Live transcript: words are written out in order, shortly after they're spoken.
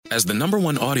As the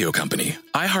 #1 audio company,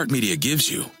 iHeartMedia gives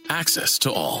you access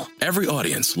to all. Every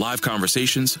audience, live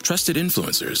conversations, trusted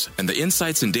influencers, and the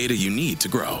insights and data you need to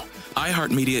grow.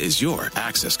 iHeartMedia is your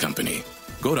access company.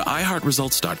 Go to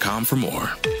iHeartResults.com for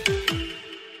more.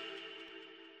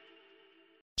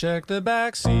 Check the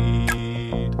back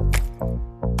seat.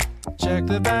 Check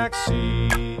the back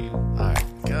seat. All right,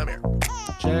 come here.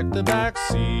 Check the back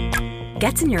seat.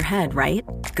 Gets in your head, right?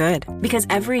 Good. Because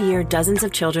every year, dozens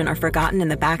of children are forgotten in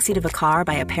the backseat of a car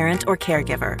by a parent or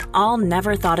caregiver. All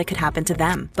never thought it could happen to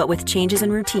them. But with changes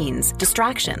in routines,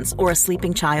 distractions, or a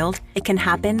sleeping child, it can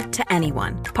happen to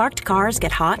anyone. Parked cars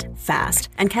get hot, fast,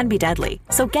 and can be deadly.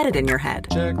 So get it in your head.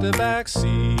 Check the back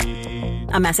seat.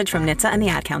 A message from NHTSA and the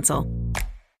Ad Council.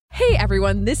 Hey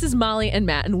everyone, this is Molly and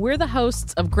Matt, and we're the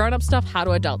hosts of Grown Up Stuff How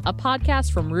to Adult, a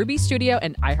podcast from Ruby Studio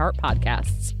and iHeart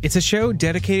Podcasts. It's a show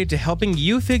dedicated to helping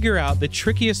you figure out the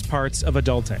trickiest parts of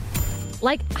adulting.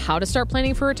 Like how to start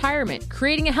planning for retirement,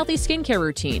 creating a healthy skincare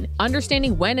routine,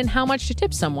 understanding when and how much to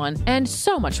tip someone, and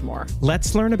so much more.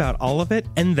 Let's learn about all of it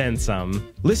and then some.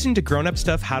 Listen to Grown Up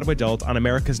Stuff How to Adult on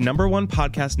America's #1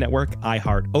 podcast network,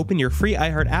 iHeart. Open your free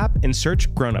iHeart app and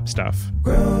search Grown Up Stuff.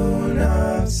 Grown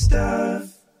Up Stuff.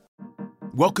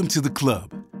 Welcome to the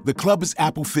club. The club is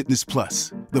Apple Fitness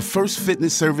Plus, the first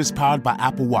fitness service powered by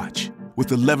Apple Watch,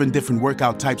 with 11 different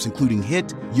workout types including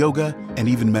HIIT, yoga, and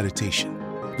even meditation.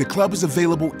 The club is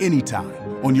available anytime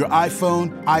on your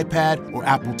iPhone, iPad, or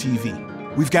Apple TV.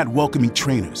 We've got welcoming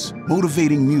trainers,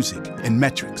 motivating music, and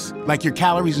metrics like your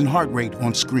calories and heart rate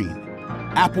on screen.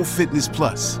 Apple Fitness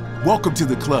Plus. Welcome to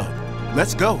the club.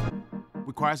 Let's go.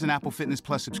 Requires an Apple Fitness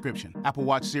Plus subscription. Apple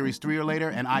Watch Series 3 or later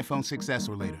and iPhone 6S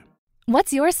or later.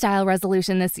 What's your style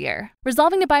resolution this year?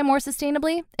 Resolving to buy more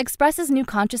sustainably? Express's new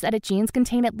Conscious Edit jeans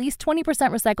contain at least 20%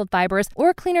 recycled fibers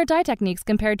or cleaner dye techniques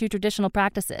compared to traditional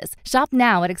practices. Shop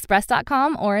now at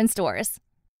express.com or in stores.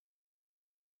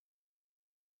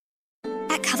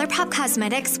 At ColourPop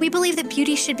Cosmetics, we believe that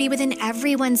beauty should be within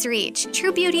everyone's reach.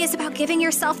 True beauty is about giving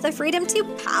yourself the freedom to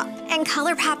pop. And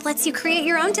ColourPop lets you create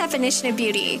your own definition of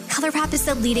beauty. ColourPop is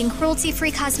the leading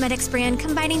cruelty-free cosmetics brand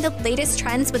combining the latest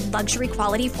trends with luxury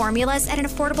quality formulas at an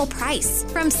affordable price.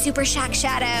 From Super Shack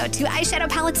Shadow to eyeshadow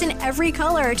palettes in every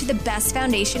color to the best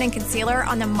foundation and concealer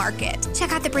on the market.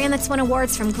 Check out the brand that's won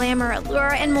awards from Glamour,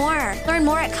 Allure, and more. Learn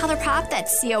more at ColourPop,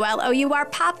 that's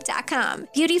COLOURpop.com.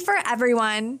 Beauty for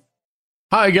everyone.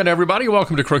 Hi again, everybody.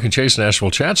 Welcome to Crook and Chase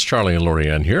Nashville Chats. Charlie and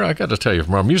Lorianne here. I got to tell you,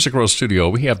 from our Music Row studio,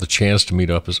 we have the chance to meet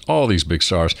up as all these big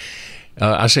stars.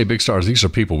 I say big stars. These are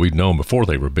people we've known before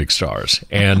they were big stars.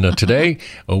 And today,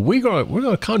 we're going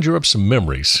to conjure up some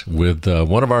memories with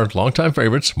one of our longtime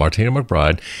favorites, Martina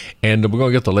McBride. And we're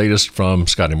going to get the latest from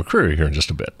Scotty McCreery here in just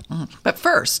a bit. But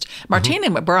first, Martina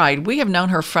McBride, we have known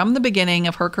her from the beginning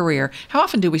of her career. How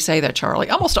often do we say that, Charlie?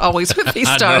 Almost always with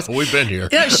these stars. I know, we've been here.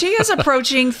 You know, she is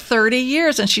approaching 30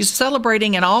 years, and she's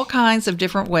celebrating in all kinds of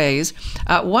different ways.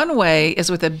 One way is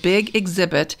with a big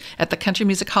exhibit at the Country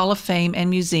Music Hall of Fame and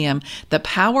Museum. The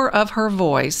power of her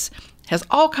voice has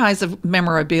all kinds of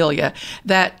memorabilia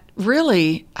that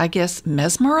really, I guess,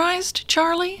 mesmerized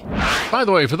Charlie. By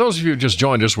the way, for those of you who just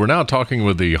joined us, we're now talking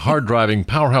with the hard-driving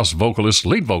powerhouse vocalist,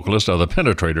 lead vocalist of the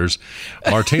Penetrators,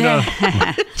 Martina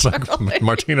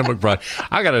Martina McBride.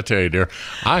 I got to tell you, dear,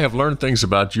 I have learned things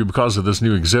about you because of this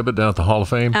new exhibit down at the Hall of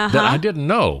Fame that I didn't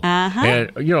know. And,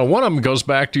 you know, one of them goes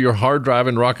back to your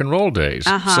hard-driving rock and roll days.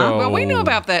 So, well, we know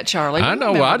about that, Charlie. I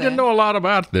know. Well, I didn't know a lot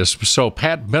about this. So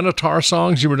Pat Benatar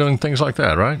songs, you were doing things like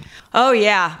that, right? Oh,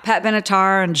 yeah. Pat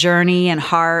Benatar and Journey and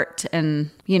Heart and,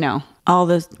 you know, all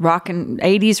the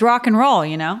 80s rock and roll,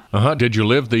 you know. Did you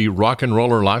live the rock and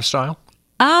roller lifestyle?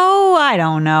 Oh, I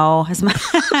don't know.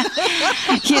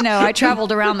 You know, I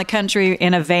traveled around the country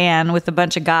in a van with a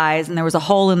bunch of guys, and there was a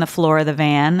hole in the floor of the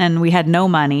van, and we had no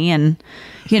money, and,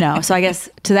 you know, so I guess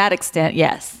to that extent,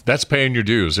 yes. That's paying your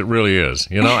dues. It really is,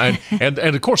 you know, and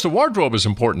of course the wardrobe is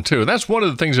important too. That's one of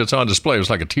the things that's on display. It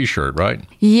was like a T-shirt, right?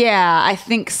 Yeah, I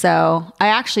think so. I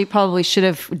actually probably should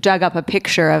have dug up a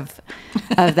picture of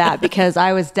that because I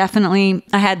had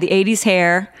the 80s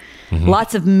hair,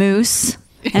 lots of mousse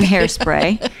and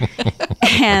hairspray,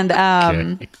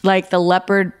 and like the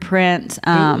leopard print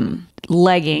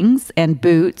leggings and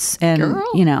boots and,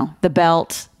 you know, the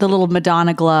belt, the little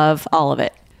Madonna glove, all of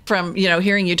it. From, you know,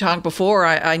 hearing you talk before,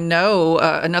 I know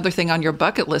another thing on your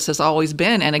bucket list has always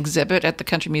been an exhibit at the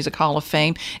Country Music Hall of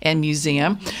Fame and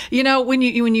Museum. You know, when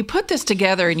you put this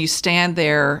together and you stand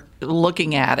there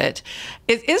looking at it,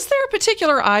 is there a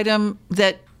particular item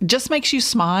that just makes you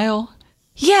smile?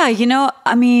 Yeah, you know,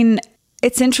 I mean,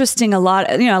 It's interesting a lot.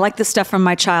 I like the stuff from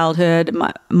my childhood.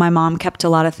 My mom kept a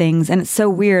lot of things. And it's so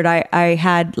weird. I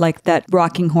had like that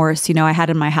rocking horse, I had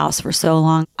in my house for so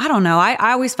long. I don't know.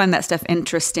 I always find that stuff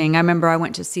interesting. I remember I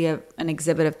went to see an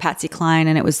exhibit of Patsy Cline,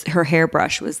 and it was her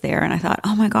hairbrush was there. And I thought,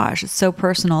 oh my gosh, it's so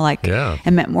personal.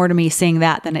 It meant more to me seeing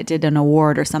that than it did an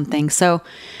award or something. So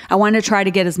I wanted to try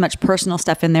to get as much personal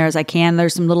stuff in there as I can.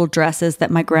 There's some little dresses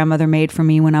that my grandmother made for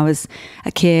me when I was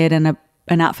a kid, and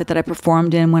an outfit that I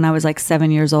performed in when I was like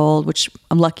 7 years old, which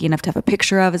I'm lucky enough to have a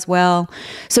picture of as well.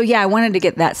 So yeah, I wanted to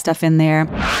get that stuff in there.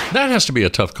 That has to be a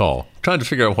tough call, trying to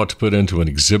figure out what to put into an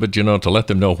exhibit, to let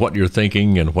them know what you're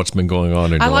thinking and what's been going on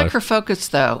in your life. I like her focus,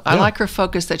 though. I like her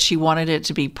focus that she wanted it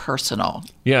to be personal.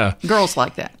 Yeah. Girls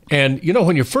like that. And,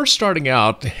 when you're first starting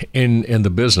out in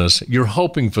the business, you're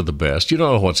hoping for the best. You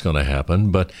don't know what's going to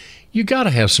happen, but you got to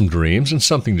have some dreams and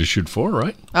something to shoot for,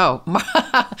 right? Oh,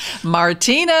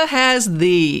 Martina has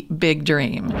the big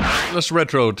dream. Let's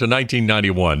retro to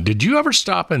 1991. Did you ever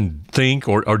stop and think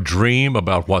or dream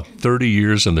about what 30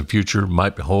 years in the future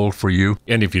might hold for you?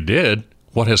 And if you did,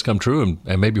 what has come true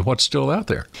and maybe what's still out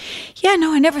there? Yeah,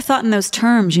 no, I never thought in those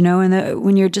terms, and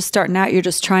when you're just starting out, you're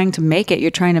just trying to make it.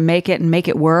 You're trying to make it and make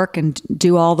it work and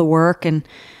do all the work. And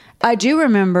I do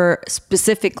remember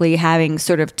specifically having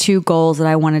sort of two goals that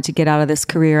I wanted to get out of this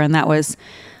career, and that was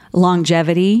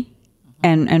longevity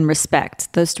and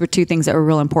respect. Those were two things that were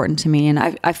real important to me. And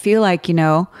I feel like,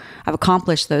 I've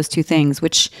accomplished those two things,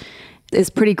 which is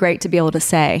pretty great to be able to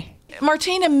say.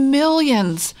 Martina,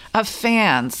 millions of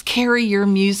fans carry your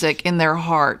music in their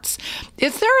hearts.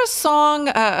 Is there a song,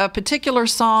 a particular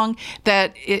song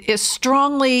that is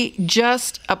strongly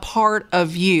just a part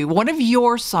of you, one of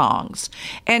your songs,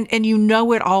 and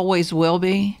it always will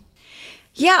be?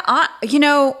 Yeah,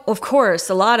 of course,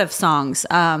 a lot of songs.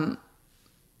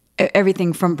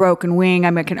 Everything from Broken Wing.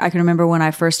 I can remember when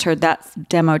I first heard that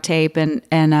demo tape, and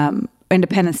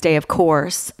Independence Day, of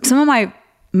course. Some of my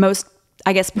most,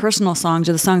 I guess, personal songs,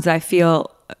 or the songs that I feel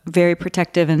very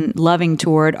protective and loving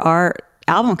toward, are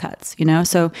album cuts,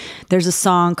 So there's a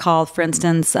song called, for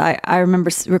instance, I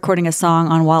remember recording a song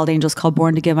on Wild Angels called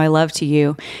Born to Give My Love to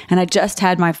You. And I just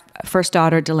had my first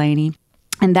daughter, Delaney.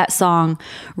 And that song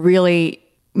really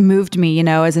moved me,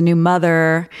 as a new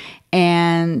mother.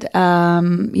 And,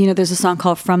 there's a song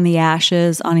called From the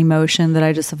Ashes on Emotion that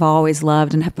I just have always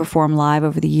loved and have performed live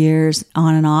over the years,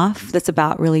 on and off. That's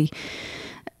about really,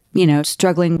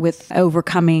 struggling with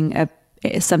overcoming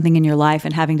something in your life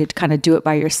and having to kind of do it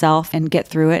by yourself and get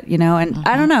through it, and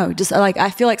I don't know, just like, I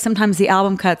feel like sometimes the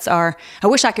album cuts I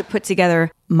wish I could put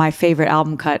together my favorite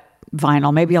album cut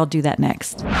vinyl. Maybe I'll do that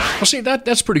next. Well, see,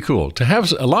 that's pretty cool to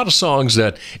have a lot of songs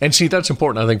that's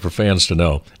important, I think, for fans to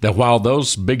know that while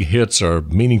those big hits are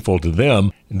meaningful to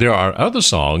them, there are other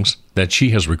songs that she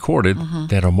has recorded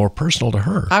that are more personal to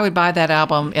her. I would buy that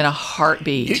album in a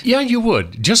heartbeat. Yeah, you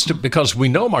would. Because we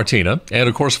know Martina. And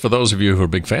of course, for those of you who are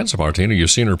big fans of Martina,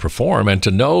 you've seen her perform. And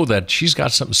to know that she's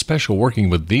got something special working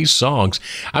with these songs.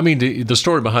 I mean, the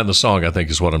story behind the song, I think,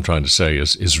 is what I'm trying to say,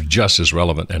 is just as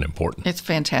relevant and important. It's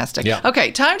fantastic. Yeah.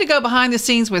 Okay, time to go behind the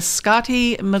scenes with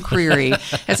Scotty McCreery.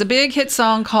 Has a big hit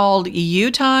song called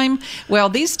You Time. Well,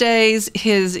 these days,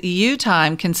 his You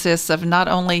Time consists of not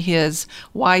only his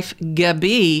wife,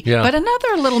 Gabi, but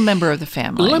another little member of the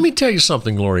family. Let me tell you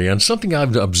something, Lorianne, something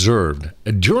I've observed.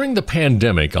 During the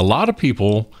pandemic, a lot of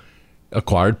people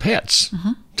acquired pets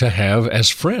to have as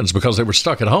friends because they were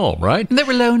stuck at home, right? They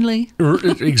were lonely.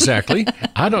 Exactly.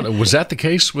 I don't know. Was that the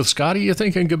case with Scotty, you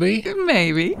think, and Gabi?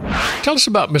 Maybe. Tell us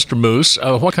about Mr. Moose.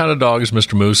 What kind of dog is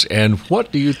Mr. Moose, and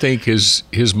what do you think is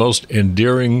his most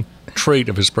endearing trait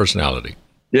of his personality?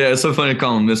 Yeah, it's so funny to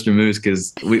call him Mr. Moose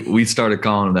because we started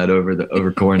calling him that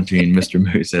over quarantine, Mr.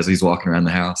 Moose, as he's walking around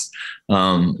the house.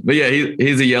 But yeah,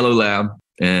 he's a yellow lab,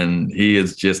 and he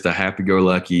is just a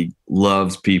happy-go-lucky,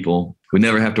 loves people. We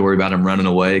never have to worry about him running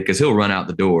away because he'll run out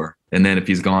the door. And then if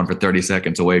he's gone for 30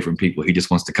 seconds away from people, he just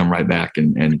wants to come right back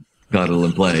and cuddle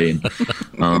and play.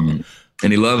 And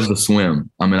he loves to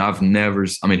swim. I mean,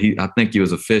 I think he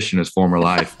was a fish in his former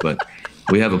life, but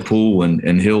we have a pool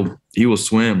and he will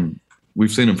swim. We've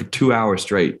seen him for 2 hours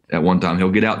straight at one time.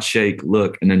 He'll get out, shake,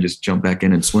 look, and then just jump back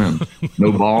in and swim.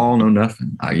 No ball, no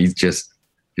nothing. He's just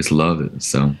love it.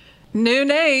 So new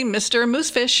name, Mr.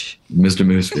 Moosefish. Mr.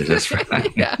 Moosefish, that's right.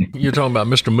 Yeah. You're talking about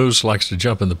Mr. Moose likes to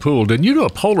jump in the pool. Didn't you do a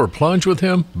polar plunge with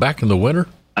him back in the winter?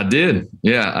 I did.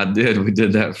 Yeah, I did. We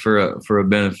did that for a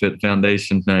benefit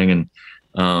foundation thing, and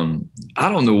I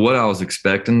don't know what I was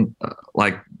expecting.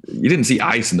 You didn't see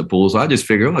ice in the pool, so I just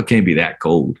figured, it can't be that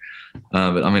cold.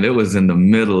 But I mean, it was in the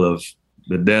middle of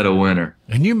the dead of winter.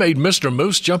 And you made Mr.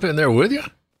 Moose jump in there with you?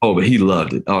 Oh, but he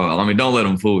loved it. Oh, I mean, don't let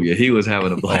him fool you. He was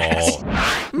having a blast.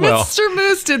 Well, Mr.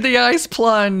 Moose did the ice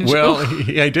plunge. Well,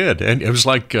 I did. And it was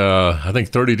like, I think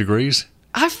 30 degrees.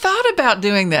 I've thought about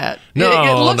doing that. It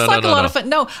looks like a lot of fun.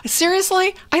 No,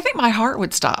 seriously, I think my heart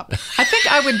would stop. I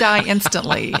think I would die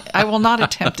instantly. I will not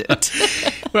attempt it.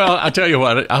 Well, I tell you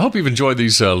what, I hope you've enjoyed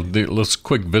these little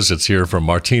quick visits here from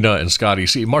Martina and Scotty.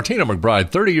 See, Martina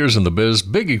McBride, 30 years in the biz,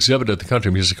 big exhibit at the Country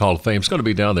Music Hall of Fame. It's going to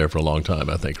be down there for a long time,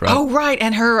 I think, right? Oh, right.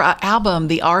 And her album,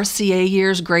 the RCA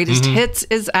Year's Greatest Hits,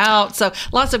 is out. So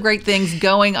lots of great things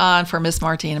going on for Miss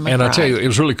Martina McBride. And I tell you, it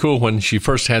was really cool when she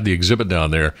first had the exhibit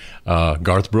down there.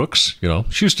 Garth Brooks,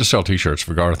 she used to sell T-shirts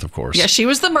for Garth, of course. Yeah, she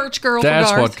was the merch girl That's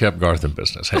for Garth. what kept Garth in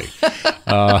business. Hey.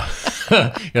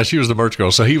 Yeah, she was the merch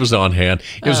girl, so he was on hand.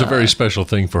 It was a very special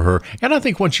thing for her. And I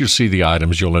think once you see the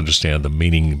items, you'll understand the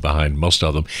meaning behind most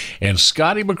of them. And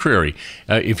Scotty McCreery,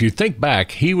 if you think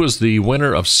back, he was the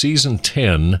winner of season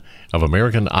 10 of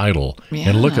American Idol. Yeah.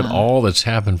 And look at all that's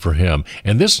happened for him.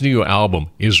 And this new album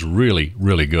is really,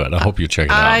 really good. I hope you check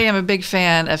it out. I am a big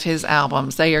fan of his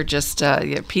albums. They are just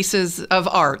pieces of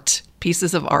art.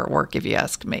 Pieces of artwork, if you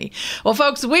ask me. Well,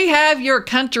 folks, we have your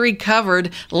country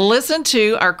covered. Listen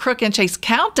to our Crook and Chase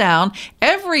Countdown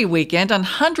every weekend on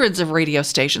hundreds of radio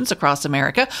stations across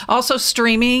America, also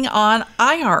streaming on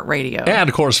iHeartRadio. And,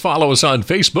 of course, follow us on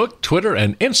Facebook, Twitter,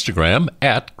 and Instagram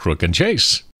at Crook and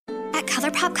Chase. At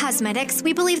ColourPop Cosmetics,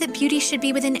 we believe that beauty should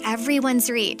be within everyone's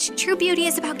reach. True beauty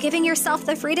is about giving yourself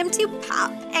the freedom to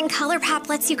pop. And ColourPop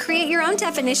lets you create your own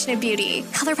definition of beauty.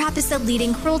 ColourPop is the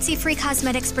leading cruelty-free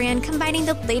cosmetics brand combining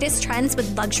the latest trends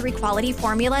with luxury quality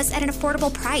formulas at an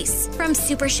affordable price. From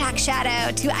Super Shack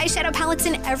Shadow to eyeshadow palettes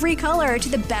in every color to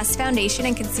the best foundation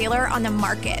and concealer on the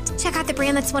market. Check out the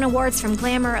brand that's won awards from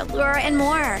Glamour, Allure, and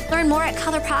more. Learn more at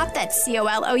ColourPop, that's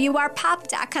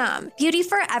COLOURPOP.com. Beauty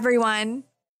for everyone.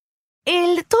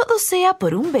 El todo sea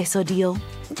por un beso deal.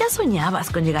 Ya soñabas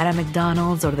con llegar a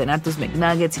McDonald's, ordenar tus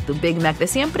McNuggets y tu Big Mac de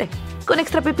siempre. Con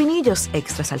extra pepinillos,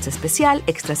 extra salsa especial,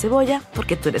 extra cebolla,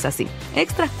 porque tú eres así,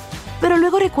 extra. Pero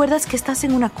luego recuerdas que estás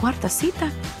en una cuarta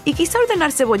cita y quizá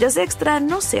ordenar cebollas extra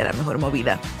no sea la mejor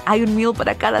movida. Hay un meal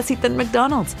para cada cita en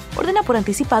McDonald's. Ordena por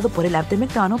anticipado por el app de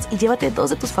McDonald's y llévate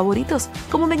 2 de tus favoritos,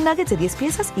 como McNuggets de 10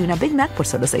 piezas y una Big Mac por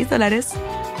solo $6.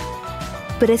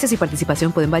 Precios y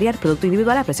participación pueden variar. Producto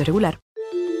individual a precio regular.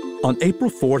 On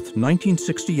April 4th,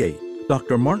 1968,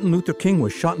 Dr. Martin Luther King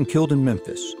was shot and killed in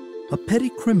Memphis. A petty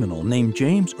criminal named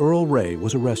James Earl Ray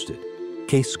was arrested.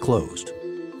 Case closed.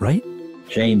 Right?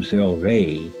 James Earl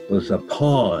Ray was a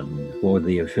pawn for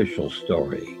the official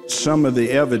story. Some of the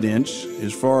evidence,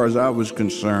 as far as I was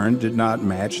concerned, did not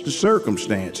match the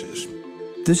circumstances.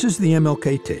 This is the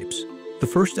MLK tapes. The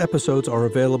first episodes are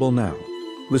available now.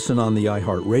 Listen on the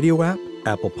iHeartRadio app,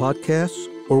 Apple Podcasts,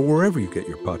 or wherever you get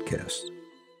your podcasts.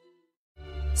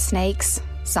 Snakes,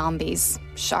 zombies,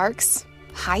 sharks,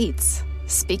 heights,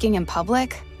 speaking in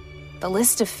public. The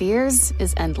list of fears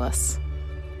is endless.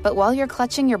 But while you're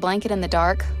clutching your blanket in the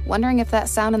dark, wondering if that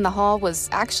sound in the hall was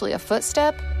actually a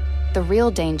footstep, the real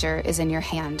danger is in your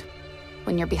hand,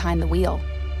 when you're behind the wheel.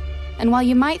 And while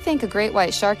you might think a great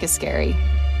white shark is scary,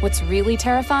 what's really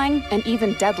terrifying and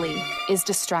even deadly is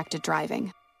distracted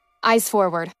driving. Eyes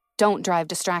forward. Don't drive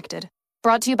distracted.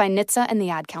 Brought to you by NHTSA and the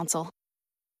Ad Council.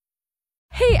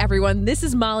 Hey everyone, this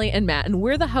is Molly and Matt, and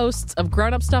we're the hosts of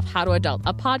Grown Up Stuff How to Adult,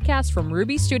 a podcast from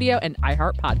Ruby Studio and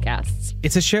iHeart Podcasts.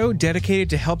 It's a show dedicated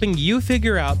to helping you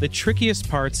figure out the trickiest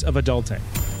parts of adulting.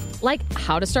 Like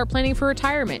how to start planning for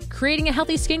retirement, creating a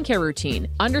healthy skincare routine,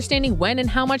 understanding when and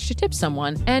how much to tip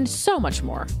someone, and so much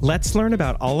more. Let's learn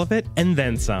about all of it and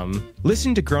then some.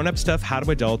 Listen to Grown Up Stuff How to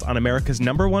Adult on America's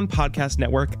 #1 podcast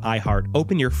network, iHeart.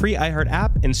 Open your free iHeart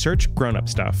app and search Grown Up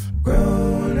Stuff.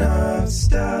 Grown Up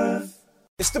Stuff.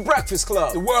 It's The Breakfast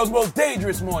Club, the world's most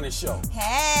dangerous morning show.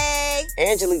 Hey!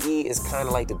 Angela Yee is kind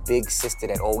of like the big sister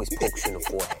that always pokes you in the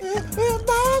forehead.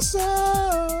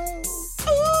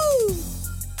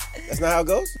 That's not how it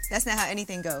goes? That's not how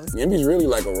anything goes. Yemi's really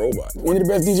like a robot. One of the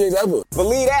best DJs ever.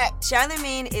 Believe that.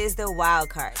 Charlamagne is the wild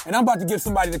card. And I'm about to give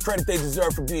somebody the credit they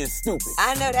deserve for being stupid.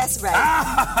 I know that's right.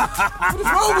 What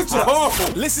is wrong with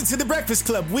you? Listen to The Breakfast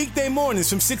Club weekday mornings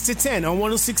from 6 to 10 on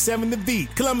 106.7 The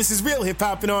Beat. Columbus's real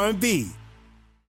hip-hop and R&B.